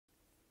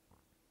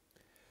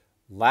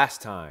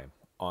Last time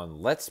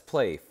on Let's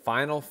Play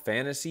Final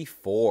Fantasy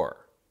IV.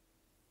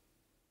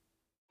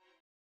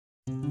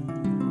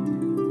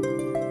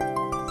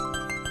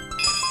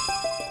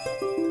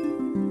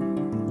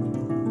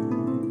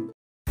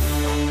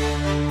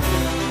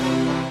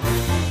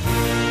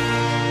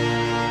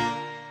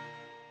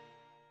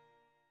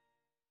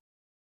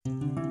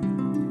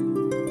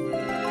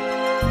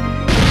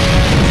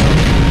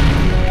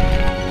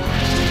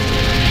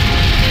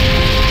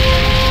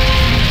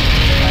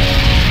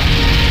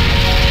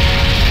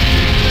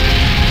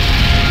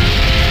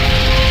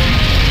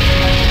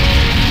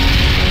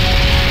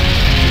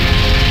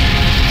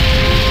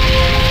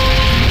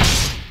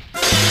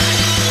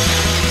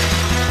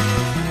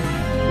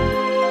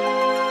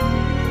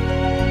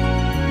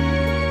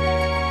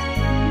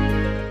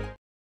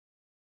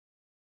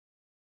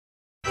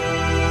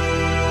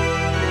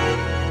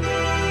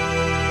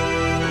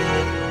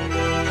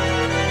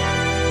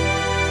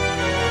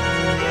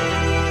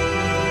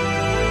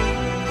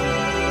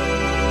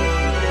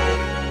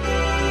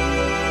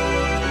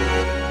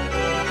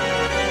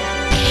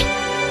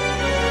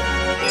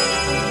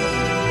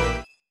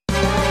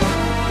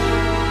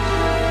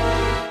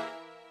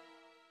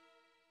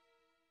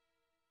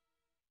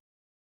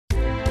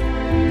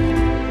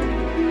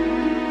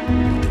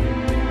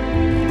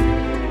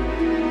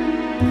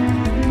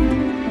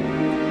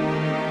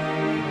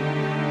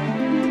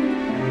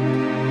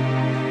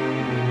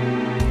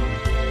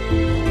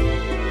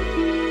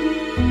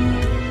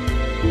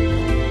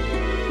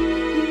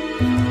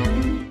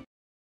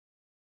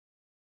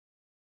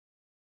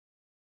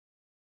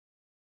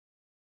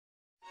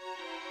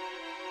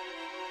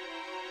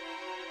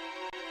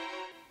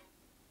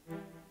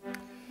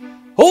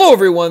 Hello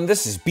everyone,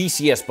 this is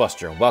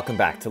BCSBuster and welcome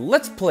back to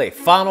Let's Play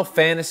Final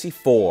Fantasy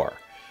IV.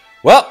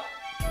 Well,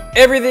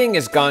 everything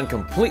has gone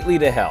completely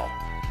to hell.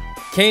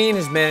 Cain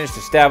has managed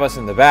to stab us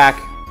in the back,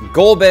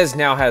 Golbez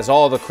now has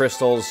all the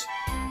crystals,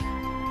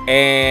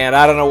 and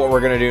I don't know what we're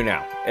going to do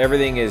now.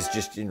 Everything is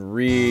just in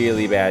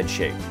really bad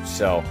shape,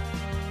 so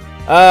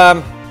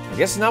I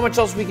guess not much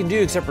else we can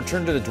do except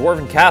return to the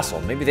Dwarven Castle.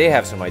 Maybe they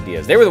have some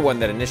ideas. They were the one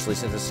that initially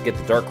sent us to get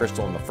the Dark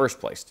Crystal in the first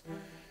place.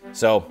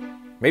 So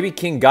maybe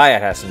King Gaia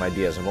has some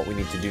ideas on what we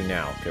need to do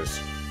now, because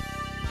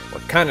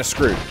we're kind of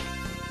screwed.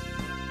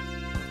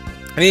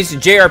 I mean, it's a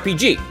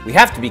JRPG. We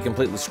have to be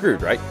completely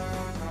screwed, right?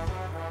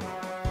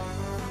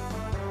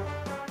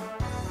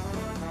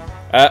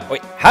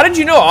 Wait, how did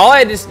you know? All I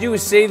had to do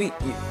was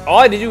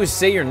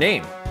say your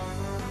name.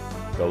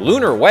 The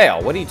Lunar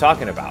Whale. What are you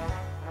talking about?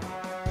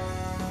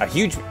 A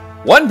huge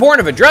one born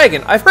of a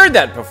dragon. I've heard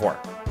that before.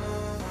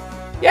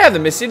 Yeah, the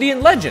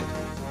Mysidian legend.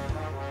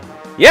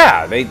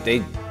 Yeah,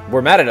 they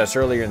were mad at us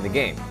earlier in the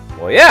game.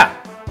 Well, yeah.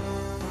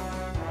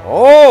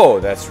 Oh,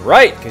 that's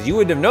right, because you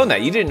wouldn't have known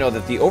that. You didn't know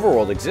that the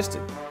Overworld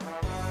existed.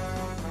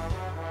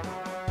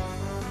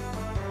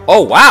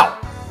 Oh, wow.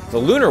 The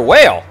Lunar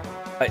Whale.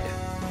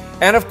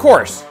 And of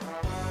course.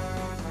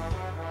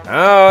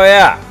 Oh,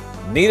 yeah.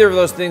 Neither of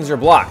those things are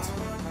blocked.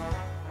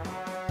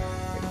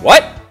 Wait,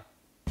 what?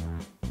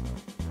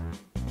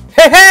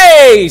 Hey,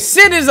 hey!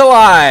 Sid is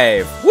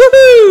alive!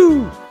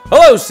 Woohoo!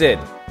 Hello, Sid.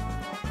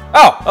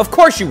 Oh, of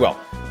course you will.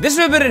 This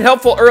would have been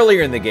helpful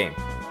earlier in the game.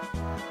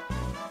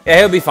 Yeah,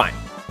 he'll be fine.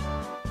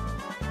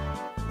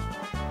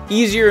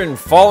 Easier than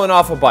falling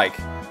off a bike.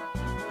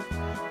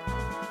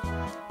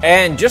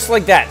 And just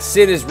like that,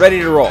 Sid is ready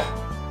to roll.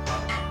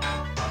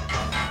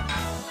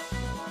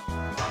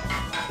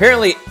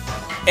 Apparently,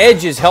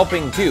 Edge is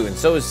helping too, and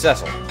so is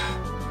Cecil.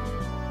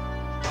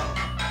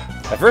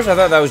 At first I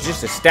thought that was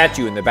just a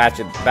statue in the back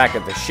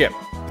of the ship,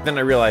 but then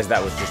I realized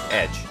that was just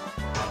Edge.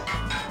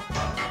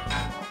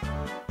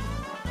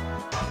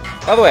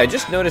 By the way, I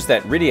just noticed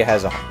that Rydia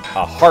has a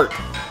heart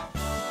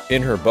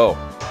in her bow.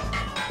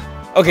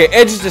 Okay,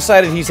 Edge has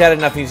decided he's had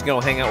enough and he's going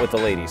to hang out with the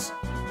ladies.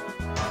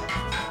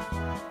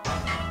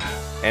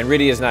 And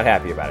Rydia's not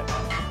happy about it.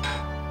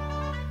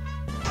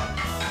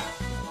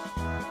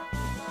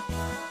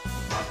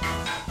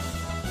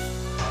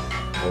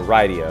 Or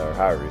Rydia, or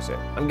however you say it.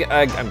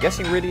 I'm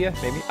guessing Rydia,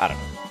 maybe? I don't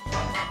know.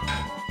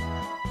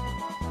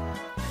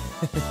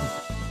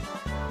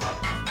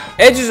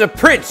 Edge is a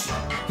prince.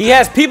 He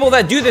has people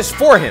that do this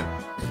for him.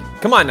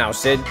 Come on now,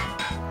 Sid.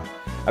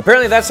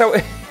 Apparently that's how...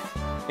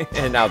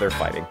 And now they're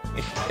fighting.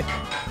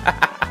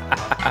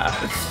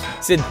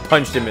 Sid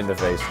punched him in the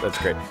face. That's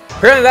great.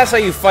 Apparently that's how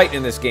you fight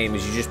in this game,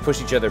 is you just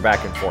push each other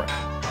back and forth.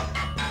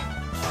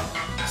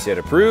 Sid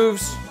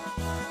approves.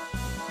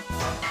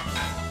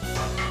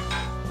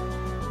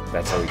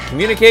 That's how we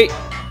communicate.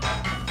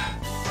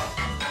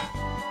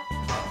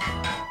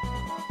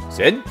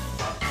 Sid?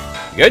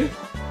 You good?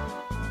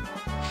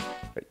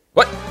 Wait,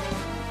 what?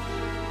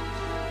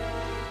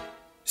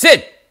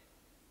 Sid!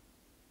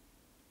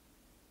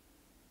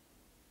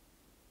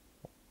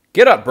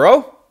 Get up,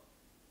 bro.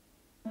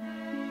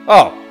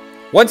 Oh,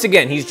 once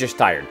again, he's just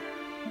tired.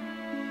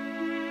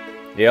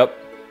 Yep.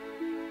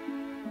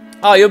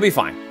 Oh, you'll be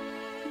fine.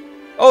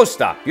 Oh,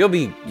 stop.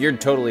 You're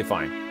totally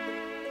fine.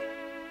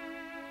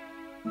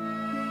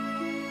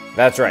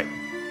 That's right.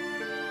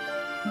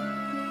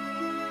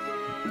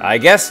 I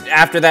guess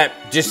after that,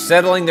 just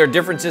settling their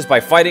differences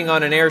by fighting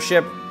on an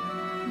airship,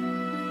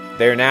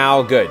 they're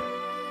now good.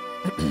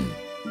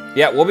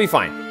 Yeah, we'll be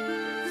fine.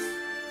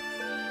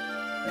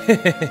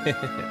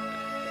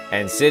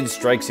 And Sid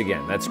strikes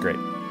again. That's great.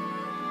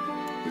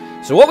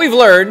 So what we've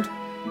learned,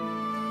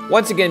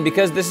 once again,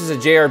 because this is a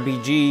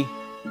JRPG,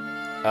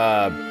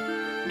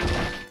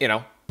 you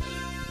know,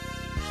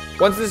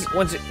 because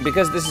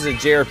this is a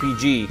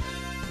JRPG,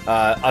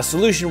 a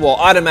solution will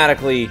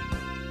automatically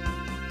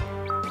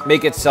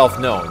make itself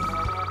known,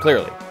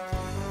 clearly.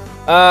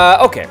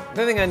 Okay,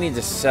 the thing I need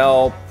to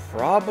sell,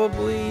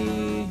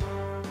 probably...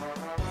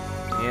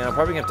 Yeah, I'm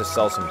probably going to have to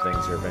sell some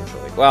things here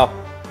eventually. Well...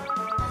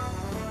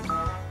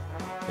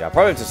 Yeah, I'll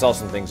probably have to sell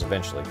some things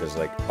eventually, because,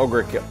 like,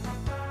 Ogre Kill.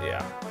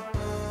 Yeah.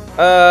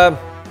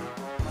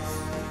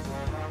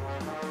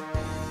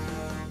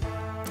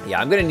 Yeah,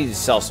 I'm going to need to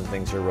sell some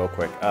things here real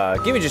quick.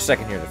 Give me just a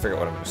second here to figure out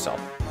what I'm going to sell.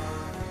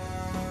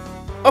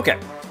 Okay.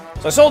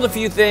 So I sold a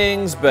few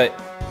things, but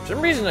for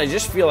some reason I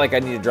just feel like I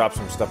need to drop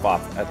some stuff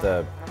off at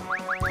the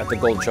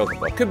gold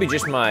chocobo. It could be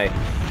just my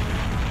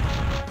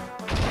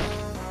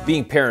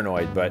being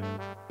paranoid, but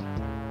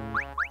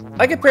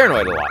I get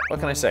paranoid a lot. What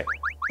can I say?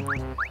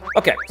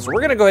 Okay, so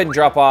we're going to go ahead and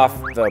drop off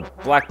the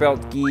black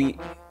belt gi,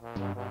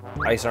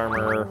 ice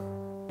armor.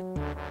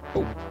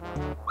 Oh,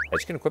 I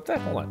just can equip that?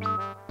 Hold on.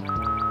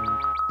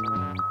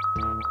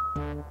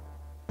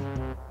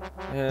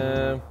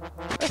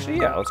 Actually,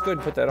 yeah, let's go ahead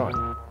and put that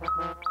on.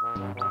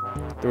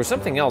 There was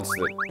something else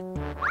that...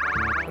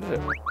 What is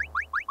it?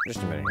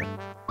 Just a minute here.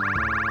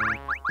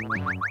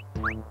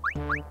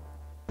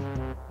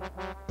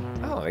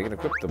 Oh, I can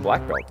equip the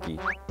black belt key.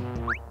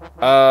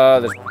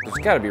 There's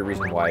got to be a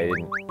reason why I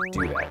didn't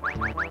do that.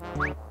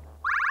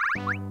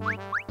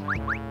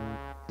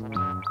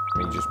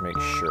 Let me just make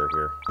sure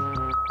here.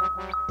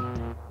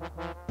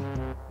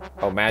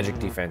 Oh, magic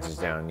defense is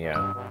down,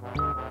 yeah.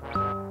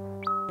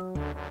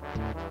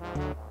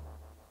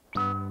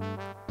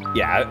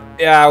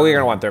 Yeah, we're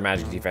gonna want their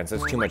magic defense.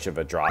 That's too much of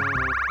a drop.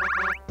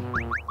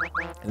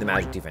 And the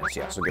magic defense,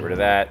 yeah. So get rid of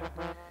that.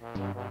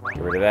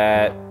 Get rid of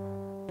that.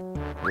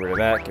 Get rid of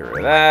that. Get rid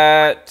of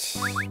that.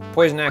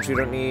 Poison axe we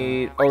don't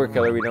need. Ogre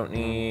killer we don't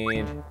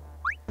need.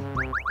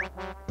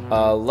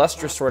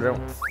 Lustrous sword I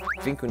don't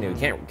think we need. We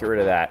can't get rid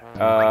of that.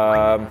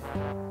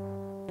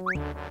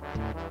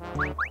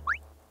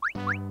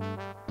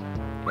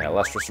 Yeah,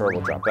 lustrous sword,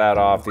 we'll drop that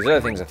off. These other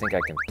things I think I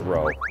can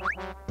throw.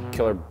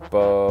 Killer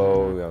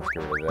bow, let's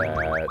get rid of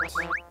that.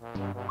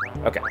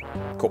 Okay,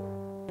 cool.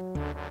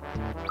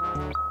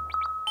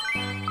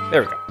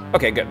 There we go.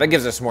 Okay, good. That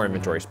gives us more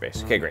inventory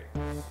space. Okay, great.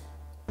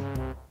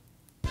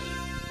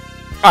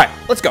 Alright,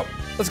 let's go.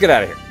 Let's get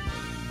out of here.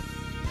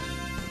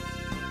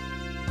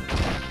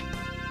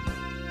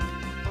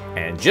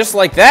 And just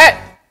like that,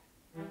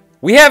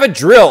 we have a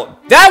drill.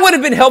 That would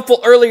have been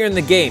helpful earlier in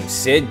the game,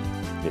 Sid.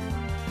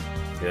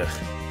 Ugh.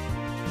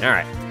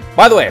 Alright.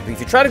 By the way, if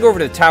you try to go over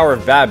to the Tower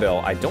of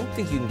Babel, I don't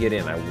think you can get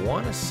in. I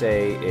want to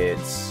say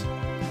it's...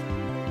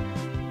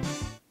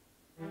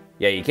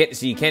 Yeah, you can't.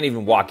 See, you can't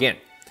even walk in.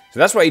 So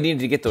that's why you needed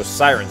to get those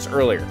sirens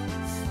earlier.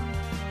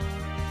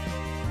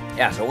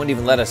 Yeah, so it wouldn't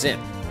even let us in.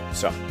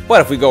 So,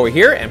 but if we go over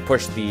here and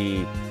push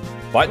the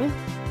button...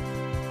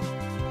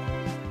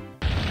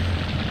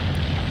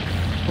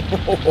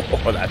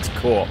 Oh, that's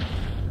cool.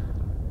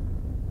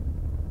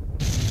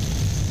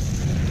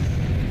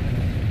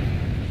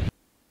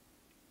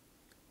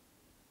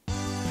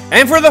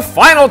 And for the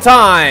final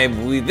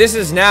time, this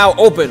is now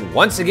open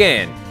once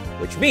again,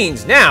 which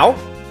means now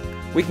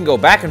we can go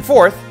back and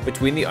forth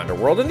between the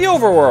underworld and the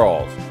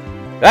overworld.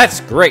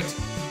 That's great.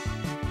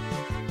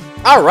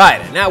 All right,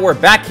 and now we're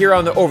back here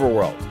on the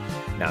overworld.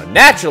 Now,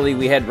 naturally,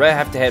 we have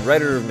to head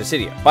right over to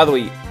Mysidia. By the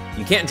way,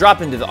 you can't drop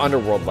into the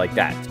underworld like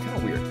that. It's kind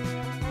of weird.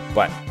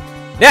 But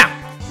now,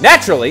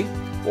 naturally,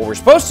 what we're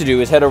supposed to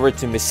do is head over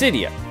to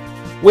Mysidia,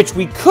 which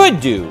we could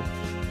do,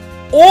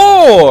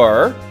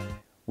 or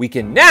we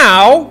can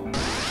now...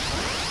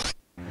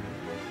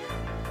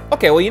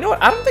 Okay, well, you know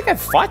what? I don't think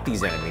I've fought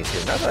these enemies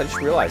here. Now that I just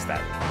realized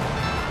that.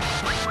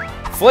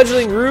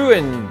 Fledgling Rue,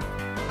 and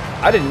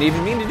I didn't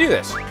even mean to do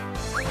this.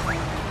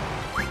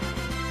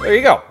 There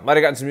you go. Might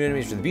have gotten some new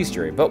enemies for the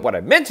bestiary, but what I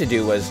meant to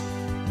do was,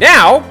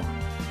 now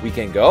we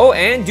can go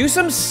and do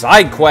some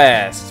side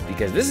quests,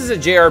 because this is a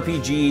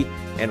JRPG,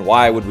 and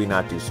why would we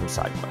not do some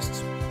side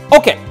quests?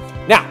 Okay,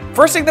 now,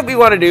 first thing that we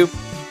want to do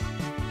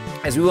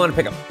is we want to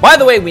pick up. By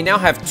the way, we now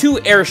have 2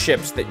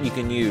 airships that you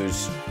can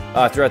use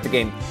throughout the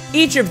game.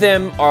 Each of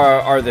them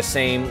are the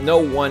same. No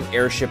one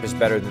airship is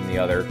better than the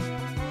other.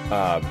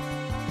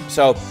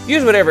 So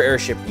use whatever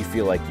airship you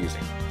feel like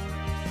using.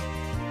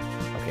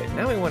 Okay,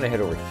 now we want to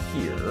head over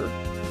here.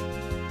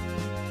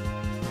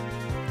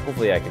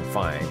 Hopefully I can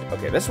find...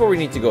 Okay, this is where we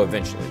need to go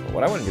eventually. But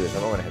what I want to do is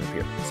I want to head up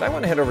here. So I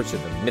want to head over to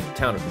the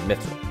town of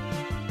Mithril.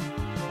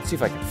 Let's see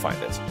if I can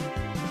find it.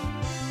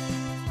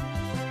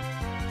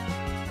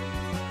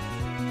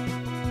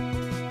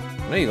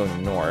 I know you go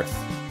north.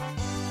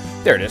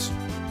 There it is.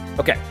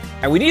 Okay,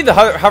 and we need the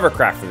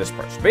hovercraft for this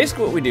part. So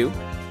basically what we do,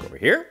 go over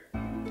here,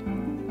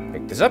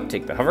 pick this up,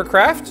 take the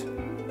hovercraft,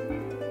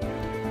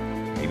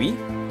 maybe.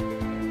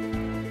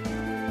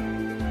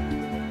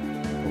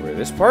 Over to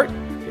this part.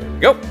 Here we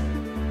go.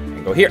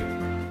 And go here.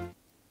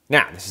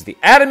 Now, this is the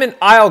Adamant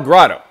Isle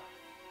Grotto.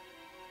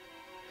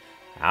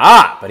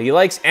 Ah, but he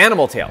likes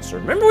animal tails. So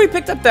remember we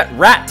picked up that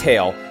rat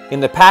tail in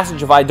the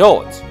Passage of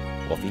Eidolons.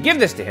 Well, if you give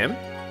this to him,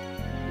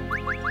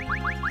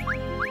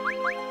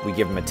 we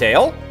give him a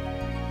tail.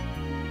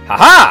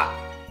 Ha-ha!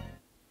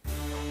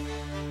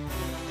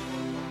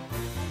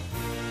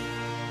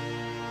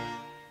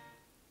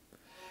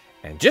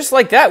 And just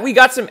like that, we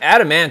got some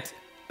adamantite.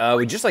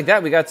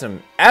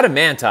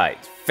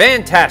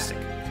 Fantastic.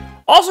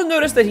 Also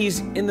notice that he's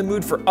in the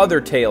mood for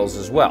other tails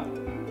as well.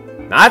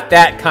 Not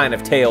that kind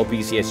of tail,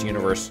 BCS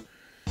Universe.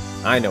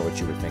 I know what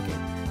you were thinking.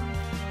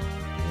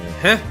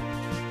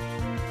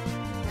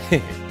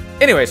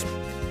 Anyways.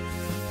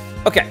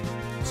 Okay.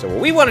 So what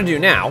we want to do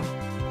now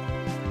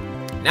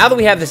that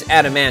we have this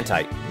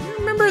adamantite,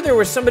 remember there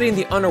was somebody in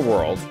the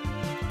underworld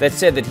that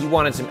said that he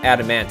wanted some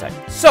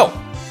adamantite. So,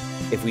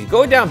 if we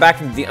go down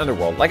back into the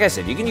underworld, like I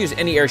said, you can use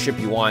any airship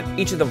you want.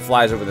 Each of them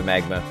flies over the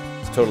magma.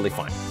 It's totally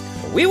fine.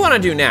 What we want to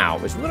do now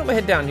is we're going to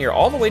head down here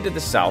all the way to the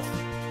south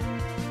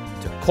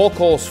to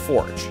Kolkol's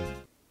Forge.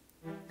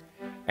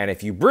 And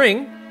if you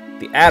bring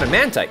the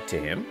adamantite to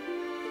him,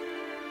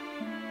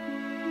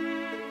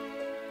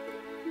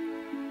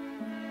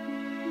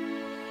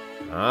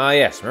 ah,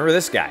 yes, remember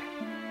this guy.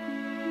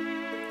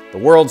 The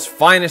world's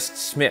finest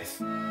smith.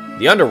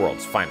 The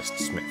underworld's finest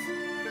smith.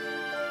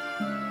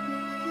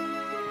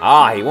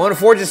 Ah, he won't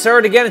forge his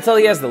sword again until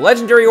he has the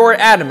legendary ore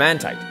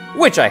adamantite,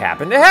 which I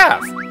happen to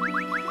have.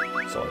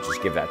 So let's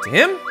just give that to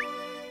him.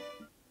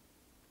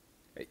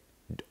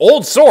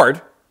 Old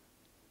sword.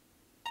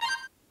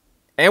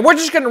 And we're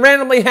just going to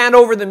randomly hand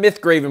over the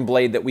Mythgraven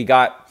blade that we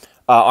got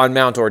on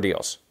Mount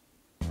Ordeals.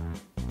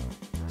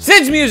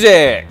 Sid's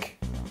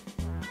music!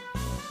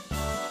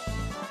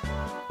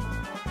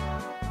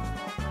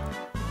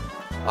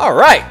 All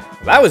right,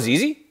 well, that was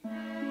easy.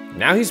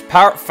 Now he's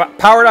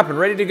powered up and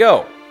ready to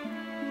go.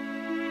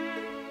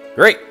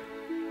 Great.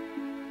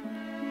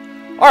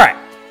 All right,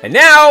 and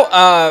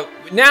now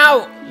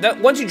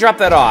once you drop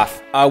that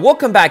off, we'll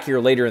come back here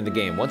later in the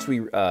game once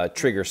we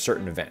trigger a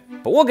certain event.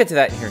 But we'll get to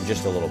that here in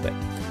just a little bit.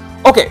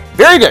 Okay,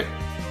 very good.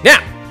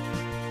 Now,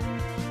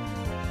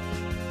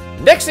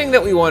 next thing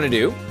that we want to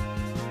do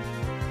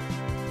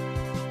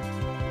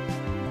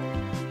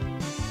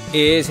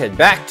is head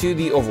back to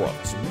the Overworld.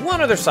 There's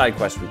one other side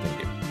quest we can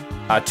do.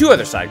 Two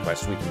other side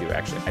quests we can do,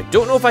 actually. I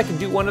don't know if I can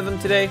do one of them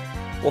today.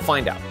 We'll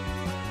find out.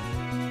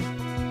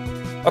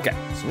 Okay,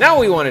 so now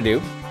what we want to do,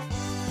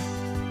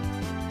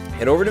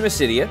 head over to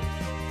Mysidia.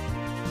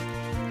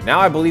 Now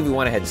I believe we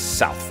want to head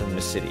south from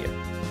Mysidia.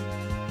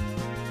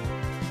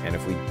 And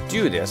if we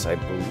do this, I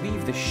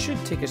believe this should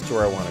take us to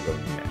where I want to go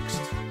next.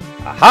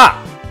 Aha!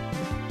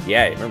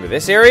 Yeah, remember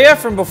this area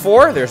from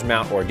before? There's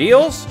Mount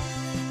Ordeals.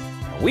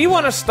 We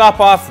want to stop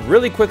off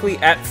really quickly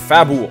at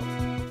Fabul.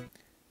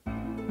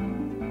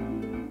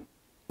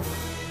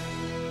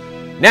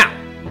 Now,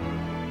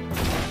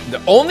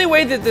 the only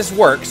way that this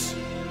works...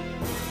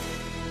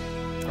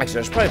 Actually,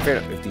 that's probably fair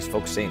enough if these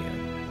folks say anything.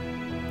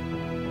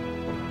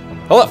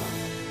 Hello.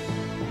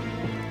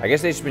 I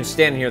guess they've just been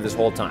standing here this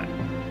whole time.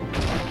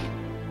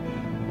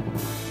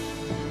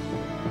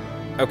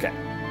 Okay.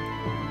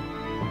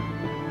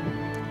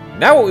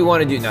 Now what we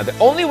want to do, now the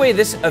only way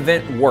this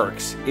event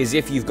works is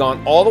if you've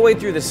gone all the way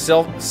through the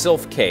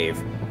Sylph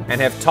Cave and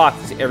have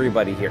talked to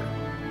everybody here.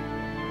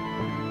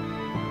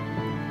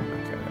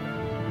 Okay.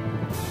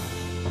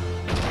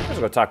 Let's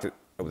go talk to,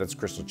 oh, that's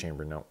Crystal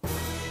Chamber, no.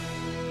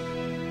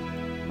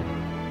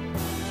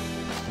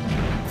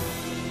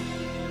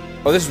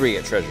 Oh, this is where you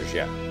get treasures,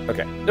 yeah.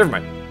 Okay, never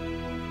mind.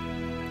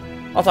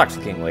 I'll talk to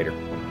the king later.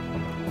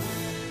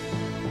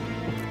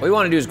 What we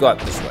want to do is go out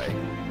this way.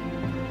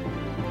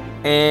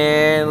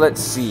 And let's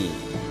see.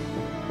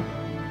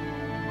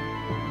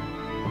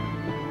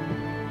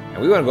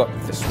 And we want to go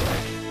up this way.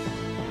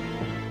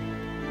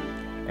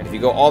 And if you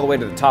go all the way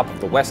to the top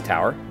of the West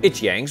Tower,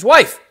 it's Yang's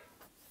wife.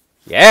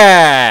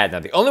 Yeah!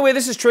 Now, the only way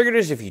this is triggered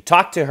is if you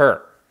talk to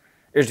her.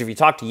 Is if you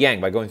talk to Yang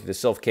by going through the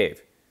Sylph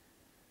Cave.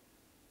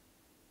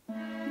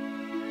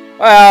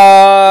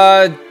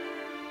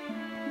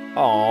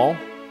 Oh.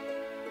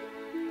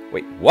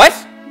 Wait, what?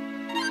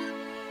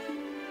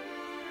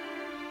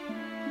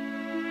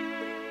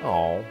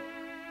 Oh.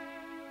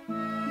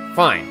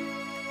 Fine.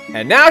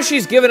 And now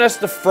she's given us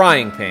the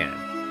frying pan.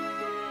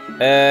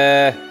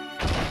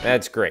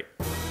 That's great.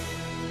 Can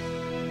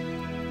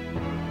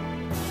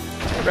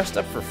I rest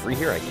up for free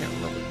here? I can't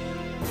remember.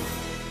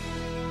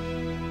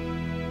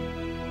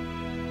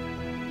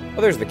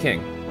 Oh, there's the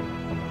king.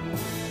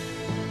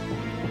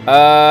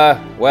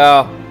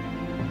 Well,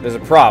 there's a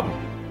problem.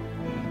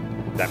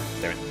 Damn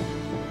it.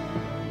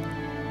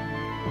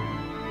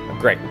 Oh,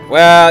 great.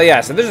 Well, yeah,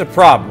 so there's a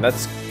problem.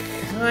 That's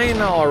kind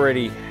of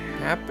already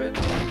happened.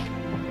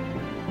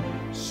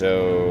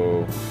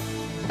 So,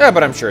 yeah,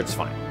 but I'm sure it's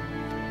fine.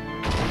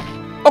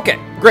 Okay,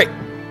 great.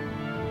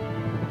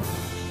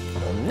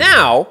 Well,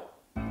 now,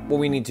 what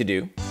we need to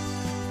do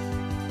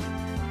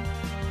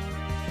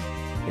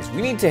is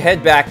we need to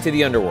head back to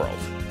the underworld.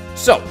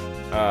 So,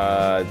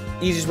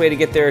 easiest way to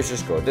get there is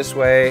just go this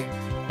way.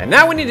 And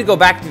now we need to go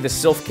back to the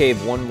Sylph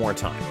Cave one more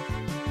time.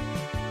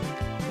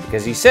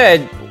 Because he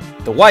said,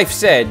 the wife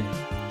said,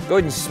 go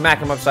ahead and smack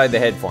him upside the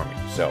head for me.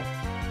 So,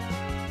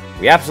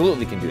 we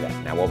absolutely can do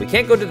that. Now, while we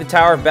can't go to the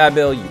Tower of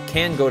Babel, you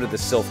can go to the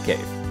Sylph Cave.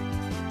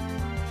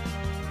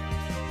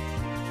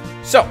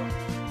 So.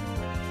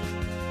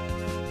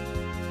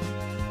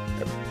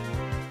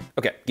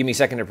 Okay, give me a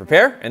second to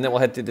prepare, and then we'll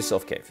head through the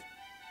Sylph Cave.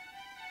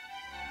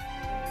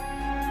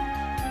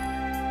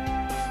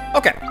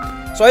 Okay,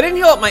 so I didn't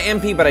heal up my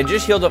MP, but I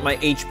just healed up my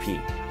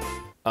HP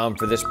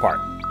for this part.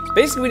 So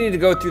basically, we need to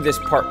go through this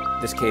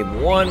cave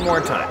one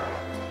more time.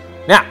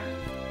 Now,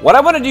 what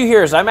I want to do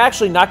here is I'm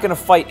actually not going to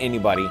fight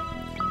anybody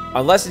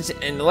unless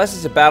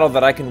it's a battle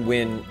that I can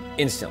win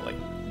instantly.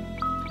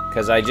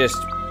 Because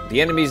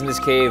the enemies in this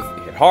cave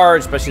hit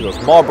hard, especially those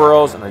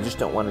Marlboros, and I just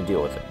don't want to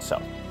deal with it,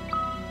 so.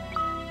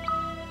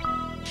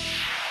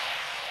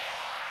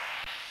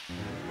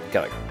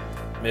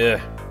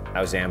 Okay,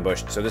 I was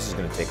ambushed, so this is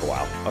going to take a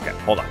while. Okay,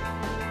 hold on.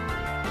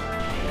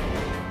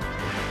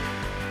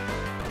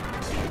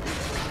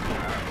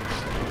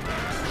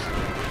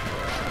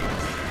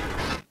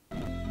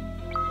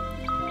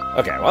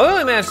 Okay, well, I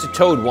only managed to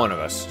toad one of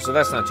us, so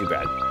that's not too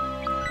bad.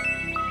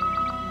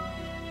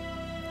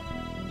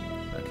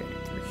 Okay,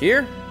 through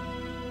here.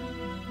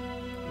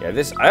 Yeah,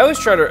 I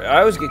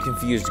always get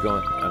confused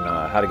going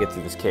on how to get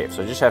through this cave,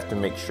 so I just have to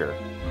make sure.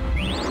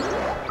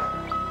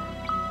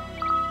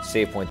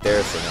 Save point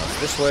there, so now it's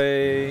this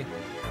way.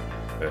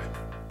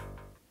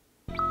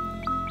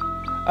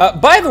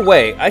 By the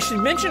way, I should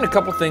mention a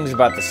couple things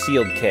about the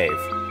sealed cave.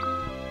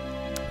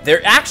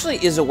 There actually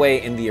is a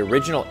way in the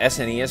original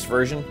SNES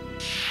version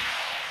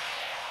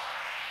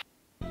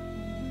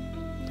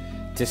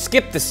to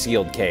skip the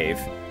sealed cave,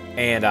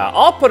 and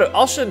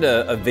I'll send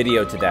a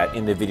video to that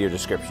in the video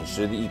description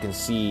so that you can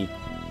see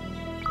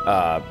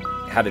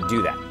how to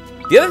do that.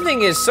 The other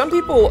thing is, some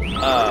people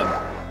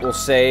will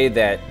say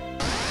that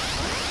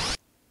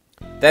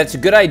it's a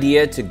good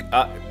idea to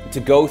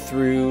go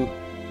through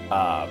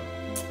the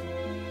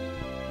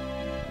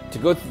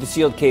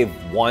sealed cave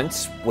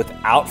once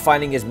without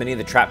finding as many of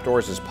the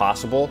trapdoors as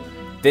possible,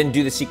 then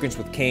do the sequence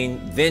with Cain,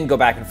 then go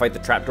back and fight the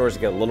trapdoors to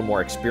get a little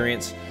more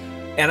experience.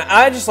 And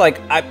I just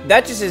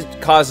that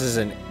just causes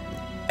an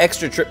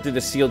extra trip through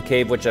the sealed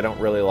cave, which I don't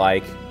really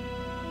like.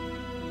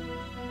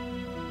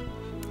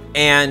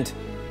 And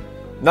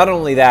not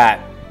only that,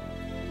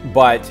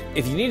 but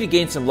if you need to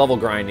gain some level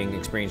grinding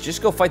experience,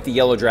 just go fight the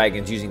yellow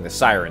dragons using the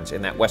sirens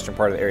in that western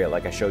part of the area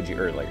like I showed you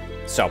earlier.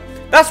 So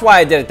that's why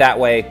I did it that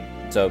way.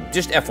 So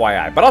just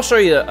FYI. But I'll show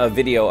you a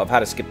video of how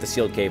to skip the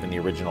sealed cave in the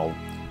original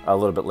a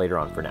little bit later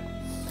on for now.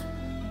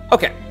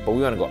 Okay, but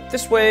we want to go up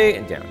this way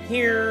and down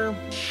here.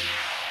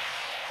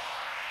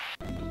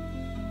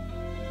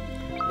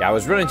 Yeah, I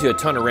was running into a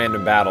ton of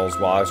random battles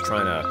while I was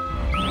trying to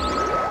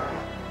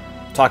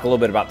talk a little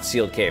bit about the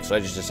sealed cave, so I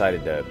just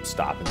decided to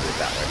stop and do it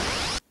that way.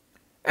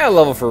 And a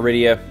level for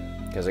Iridia,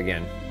 because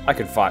again, I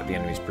could fight the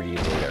enemies pretty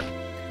easily there.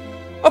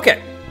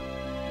 Okay,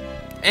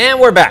 and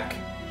we're back.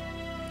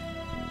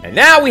 And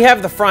now we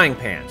have the frying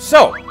pan.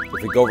 So,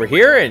 if we go over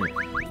here, and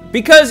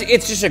because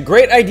it's just a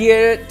great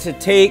idea to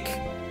take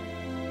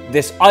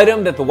this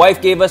item that the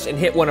wife gave us and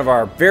hit one of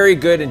our very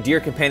good and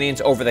dear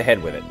companions over the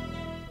head with it.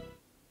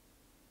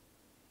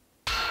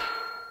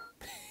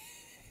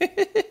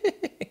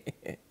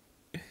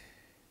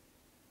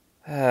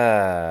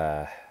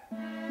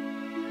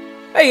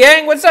 Hey,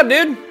 Yang, what's up,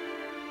 dude?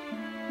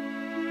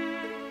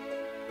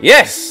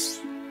 Yes!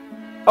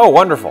 Oh,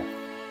 wonderful.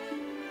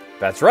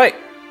 That's right.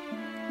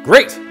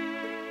 Great.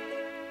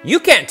 You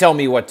can't tell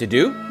me what to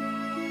do.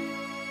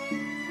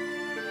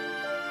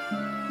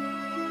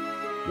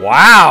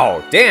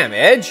 Wow. Damn,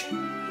 Edge.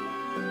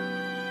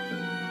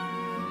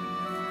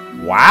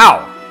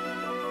 Wow.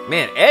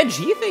 Man, Edge,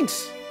 he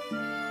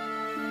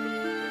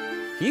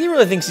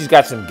really thinks he's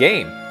got some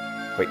game.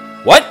 Wait,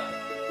 what?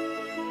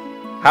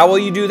 How will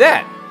you do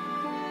that?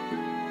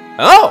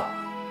 Oh!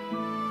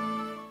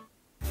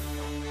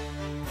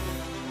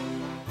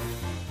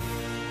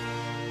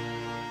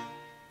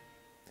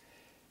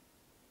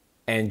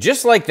 And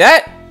just like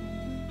that,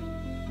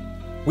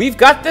 we've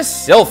got the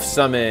Sylph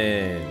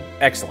Summon.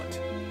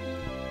 Excellent.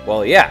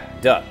 Well, yeah,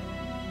 duh.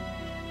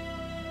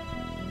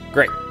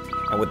 Great.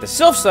 And what the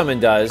Sylph Summon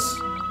does,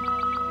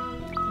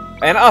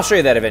 and I'll show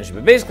you that eventually,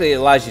 but basically it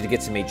allows you to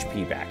get some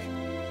HP back.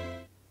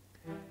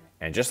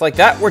 And just like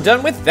that, we're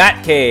done with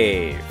that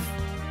cave.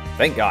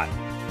 Thank God.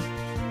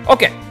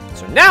 Okay,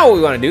 so now what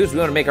we want to do is we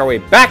want to make our way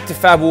back to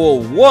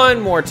Fabul one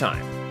more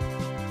time.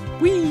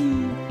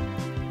 Whee!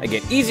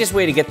 Again, easiest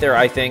way to get there,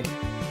 I think.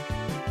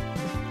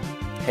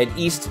 Head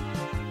east.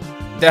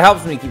 That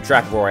helps me keep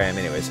track of where I am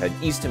anyways. Head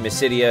east to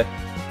Mysidia,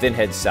 then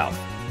head south.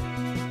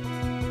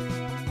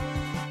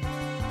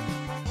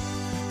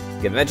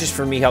 Again, that just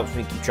for me helps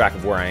me keep track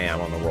of where I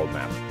am on the world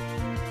map.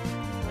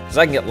 Because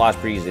I can get lost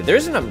pretty easily. There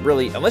isn't a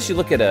really, unless you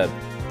look at a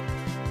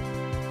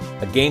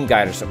game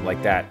guide or something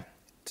like that,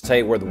 to tell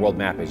you where the world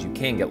map is, you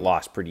can get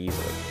lost pretty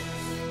easily.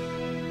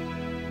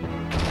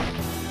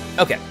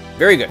 Okay,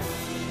 very good.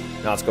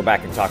 Now let's go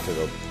back and talk to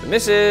the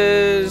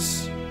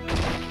missus.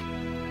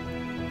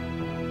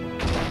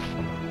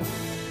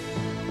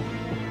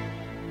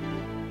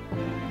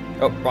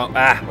 Oh, wrong.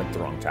 Ah, went to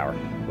the wrong tower.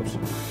 Whoops.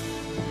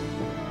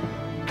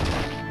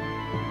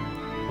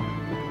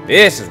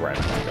 This is where I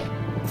have to go.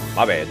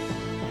 My bad.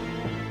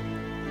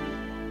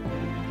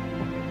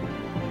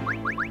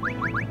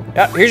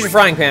 Yeah, here's your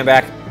frying pan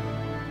back.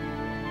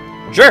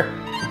 Sure.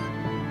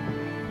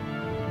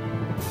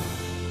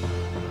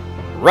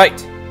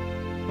 Right.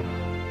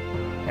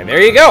 And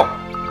there you go.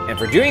 And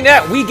for doing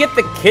that, we get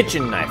the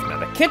kitchen knife. Now,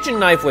 the kitchen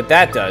knife, what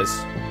that does,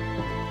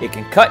 it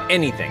can cut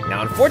anything.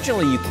 Now,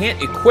 unfortunately, you can't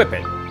equip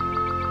it.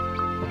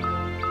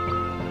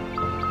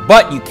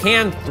 But you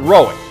can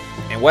throw it.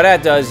 And what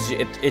that does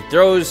is it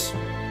throws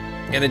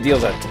and it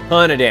deals a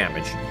ton of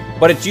damage.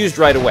 But it's used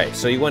right away.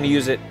 So you want to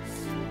use it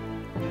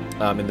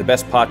in the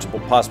best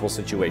possible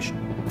situation.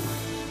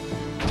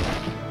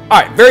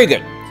 All right, very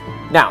good.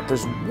 Now,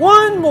 there's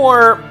one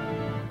more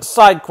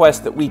side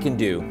quest that we can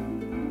do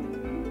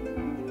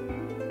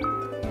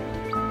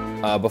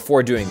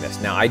before doing this.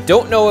 Now, I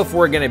don't know if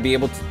we're going to be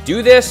able to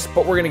do this,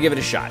 but we're going to give it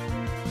a shot.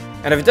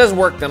 And if it doesn't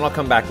work, then I'll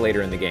come back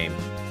later in the game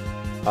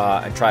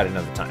and try it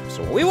another time.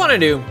 So what we want to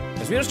do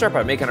is we want to start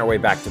by making our way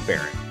back to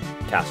Baron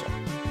Castle.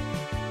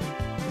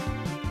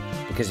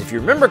 Because if you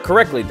remember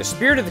correctly, the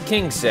Spirit of the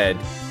King said,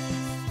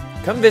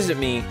 come visit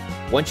me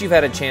once you've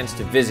had a chance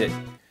to visit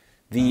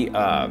the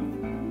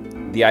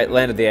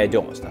land of the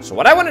Idols. Now, so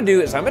what I want to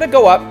do is I'm going to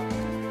go up,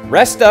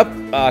 rest up,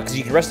 because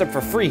you can rest up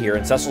for free here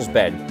in Cecil's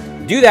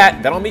bed. Do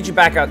that, then I'll meet you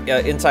back out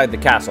inside the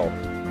castle,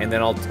 and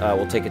then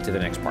we'll take it to the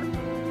next part.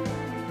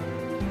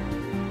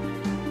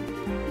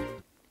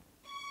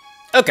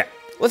 Okay,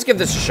 let's give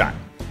this a shot.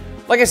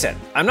 Like I said,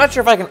 I'm not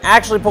sure if I can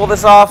actually pull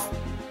this off,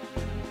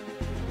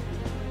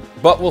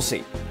 but we'll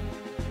see.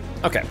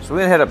 Okay, so we're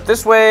gonna head up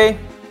this way,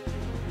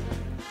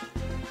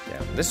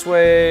 down this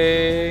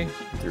way,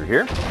 through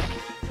here.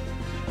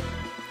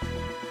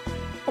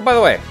 Oh, by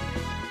the way,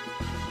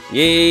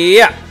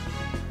 yeah.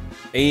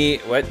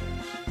 What?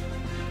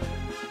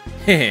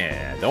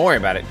 Don't worry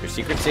about it. Your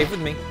secret's safe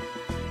with me.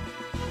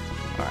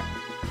 All right,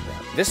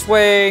 down this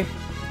way,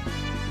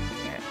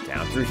 and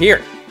down through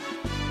here.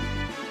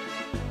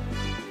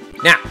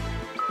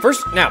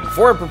 Now,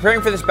 before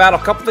preparing for this battle,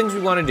 a couple things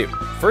we want to do.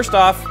 First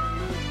off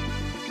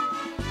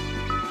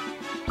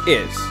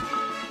is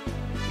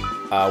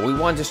we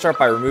want to start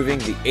by removing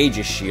the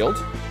Aegis shield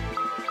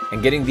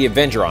and getting the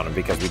Avenger on him,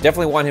 because we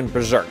definitely want him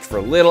berserked for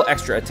a little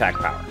extra attack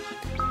power.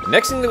 The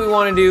next thing that we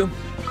want to do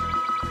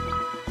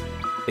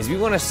is we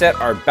want to set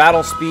our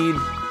battle speed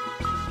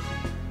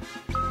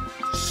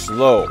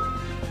slow.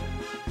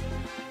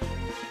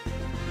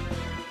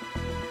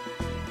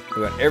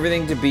 We want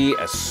everything to be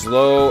as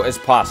slow as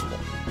possible.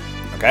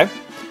 Okay?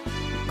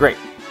 Great.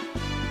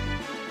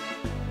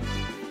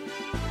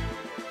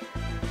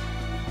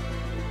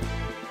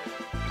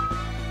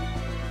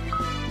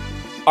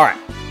 All right.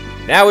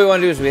 Now what we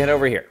want to do is we head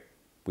over here.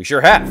 We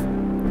sure have.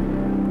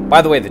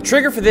 By the way, the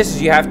trigger for this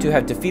is you have to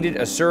have defeated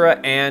Asura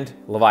and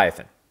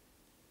Leviathan.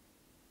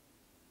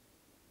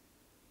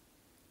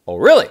 Oh,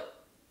 really?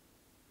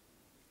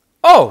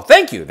 Oh,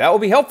 thank you. That will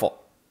be helpful.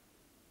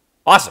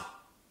 Awesome.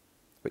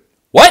 Wait,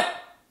 what?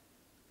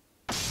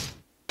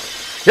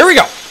 Here we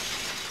go.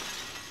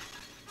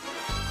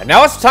 And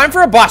now it's time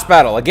for a boss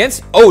battle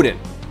against Odin.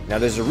 Now,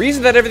 there's a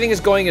reason that everything is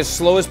going as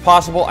slow as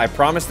possible. I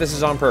promise this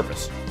is on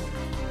purpose.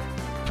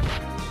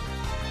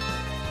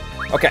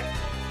 Okay.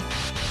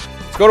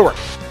 Let's go to work.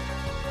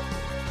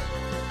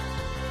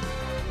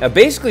 Now,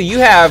 basically, you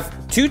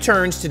have 2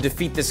 turns to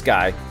defeat this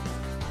guy.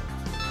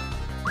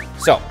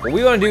 So, what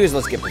we want to do is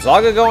let's get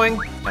Bazaga going,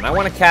 and I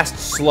want to cast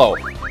slow.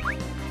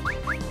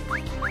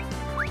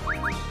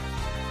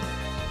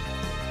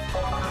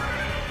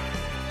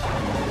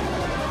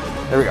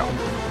 There we go.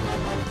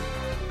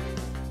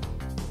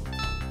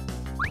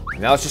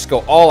 Now let's just go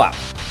all out.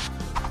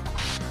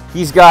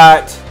 He's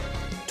got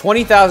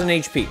 20,000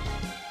 HP.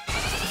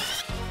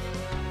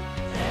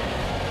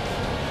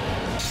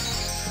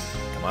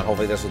 Come on,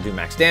 hopefully this will do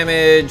max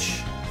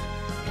damage.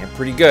 And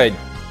pretty good.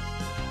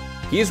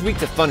 He is weak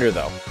to thunder,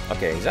 though.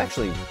 Okay, he's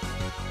actually...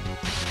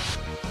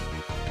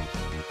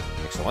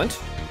 excellent.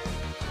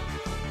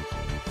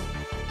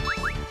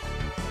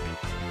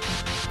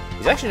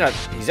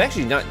 He's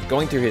actually not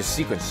going through his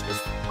sequence as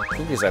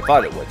quickly as I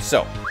thought it would.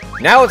 So,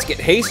 now let's get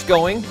haste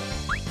going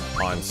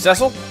on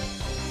Cecil.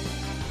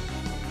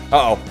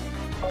 Uh-oh.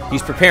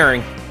 He's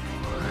preparing.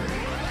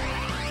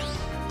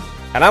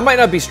 And I might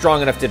not be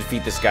strong enough to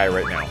defeat this guy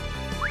right now.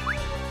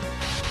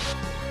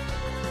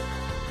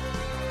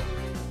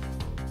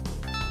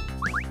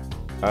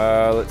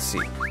 Let's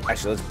see.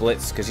 Actually, let's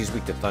blitz, because he's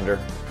weak to thunder.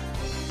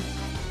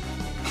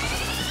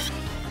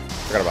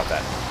 Forgot about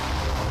that.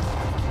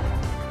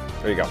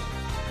 There you go.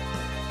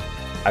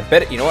 I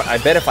bet, you know what? I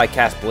bet if I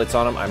cast blitz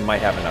on him, I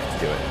might have enough to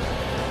do it.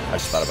 I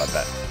just thought about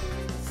that.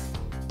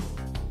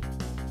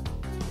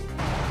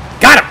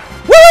 Got him!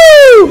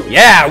 Woo!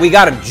 Yeah, we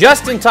got him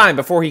just in time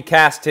before he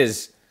cast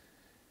his...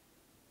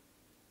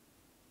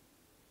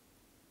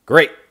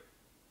 Great.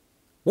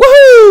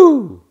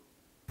 Woohoo!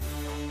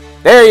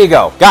 There you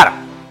go. Got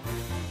him.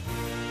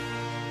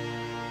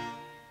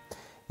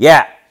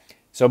 Yeah.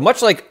 So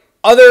much like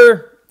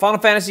other Final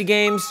Fantasy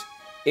games,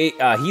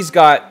 he's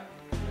got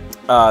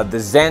the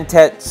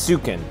Zantet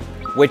Sukin,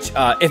 which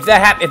if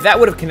that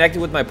would have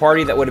connected with my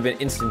party, that would have been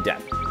instant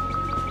death.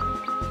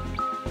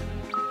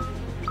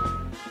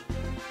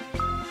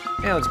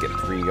 Yeah, let's get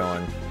 3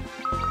 going.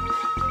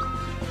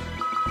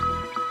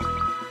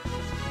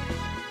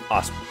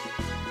 Awesome.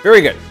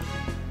 Very good.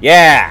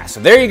 Yeah, so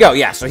there you go.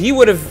 Yeah, so he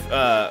would have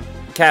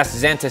cast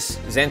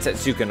Zantet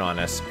Sukin on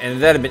us, and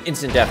that'd have been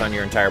instant death on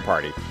your entire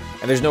party.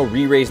 And there's no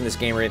re-raise in this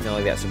game or anything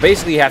like that. So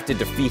basically you have to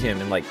defeat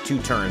him in like 2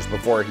 turns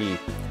before he,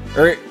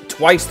 or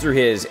twice through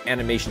his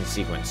animation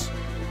sequence.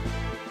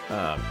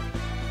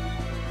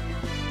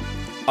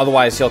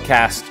 Otherwise he'll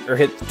cast, or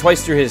hit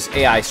twice through his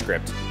AI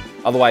script.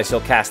 Otherwise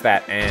he'll cast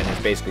that and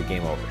it's basically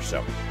game over.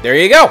 So there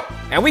you go.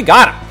 And we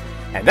got him.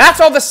 And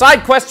that's all the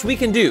side quests we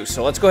can do.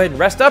 So let's go ahead and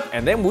rest up,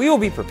 and then we will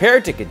be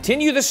prepared to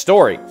continue the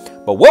story.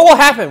 But what will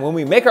happen when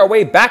we make our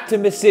way back to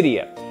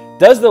Mysidia?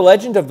 Does the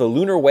legend of the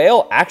lunar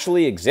whale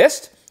actually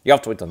exist? You'll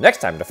have to wait till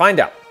next time to find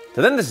out.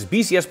 So then, this is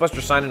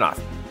BCSBuster signing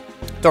off.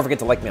 Don't forget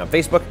to like me on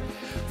Facebook.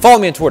 Follow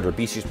me on Twitter,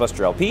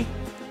 BCSBusterLP.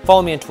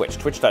 Follow me on Twitch,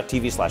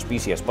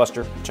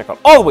 twitch.tv/BCSBuster. Check out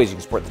all the ways you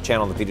can support the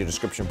channel in the video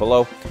description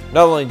below.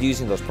 Not only do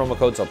using those promo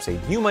codes help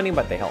save you money,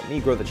 but they help me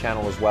grow the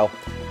channel as well.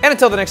 And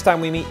until the next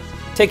time we meet,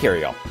 take care,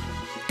 y'all.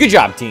 Good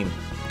job, team.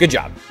 Good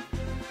job.